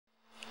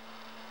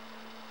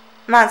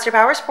Monster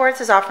Powersports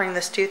is offering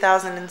this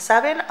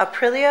 2007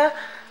 Aprilia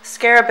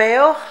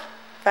Scarabeo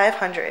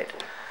 500.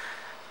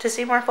 To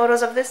see more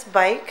photos of this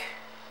bike,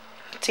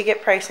 to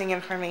get pricing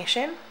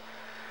information,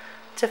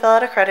 to fill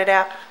out a credit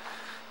app,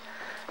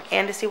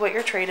 and to see what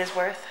your trade is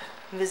worth,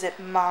 visit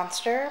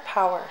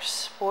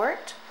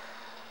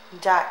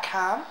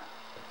monsterpowersport.com.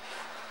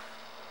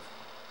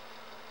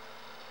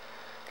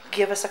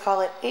 Give us a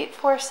call at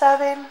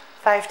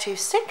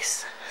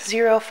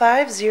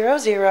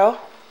 847-526-0500.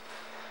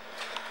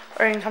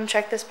 Or you can come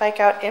check this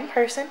bike out in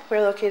person.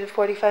 We're located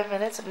 45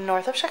 minutes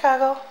north of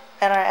Chicago,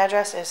 and our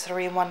address is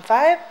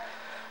 315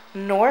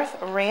 North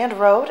Rand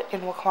Road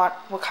in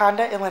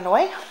Wauconda,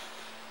 Illinois.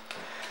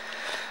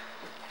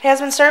 It has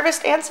been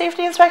serviced and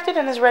safety inspected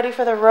and is ready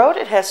for the road.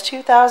 It has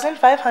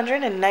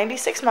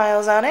 2,596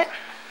 miles on it.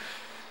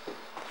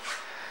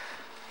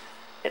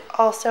 It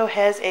also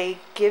has a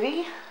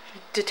Givey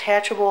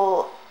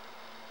detachable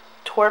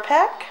tour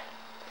pack.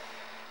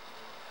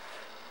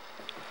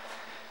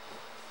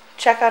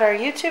 Check out our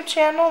YouTube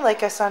channel,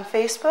 like us on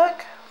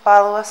Facebook,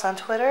 follow us on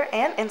Twitter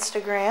and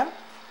Instagram.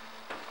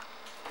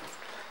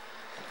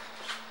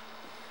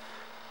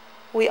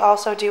 We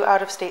also do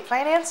out-of-state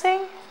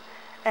financing,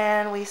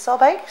 and we sell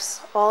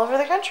bikes all over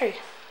the country.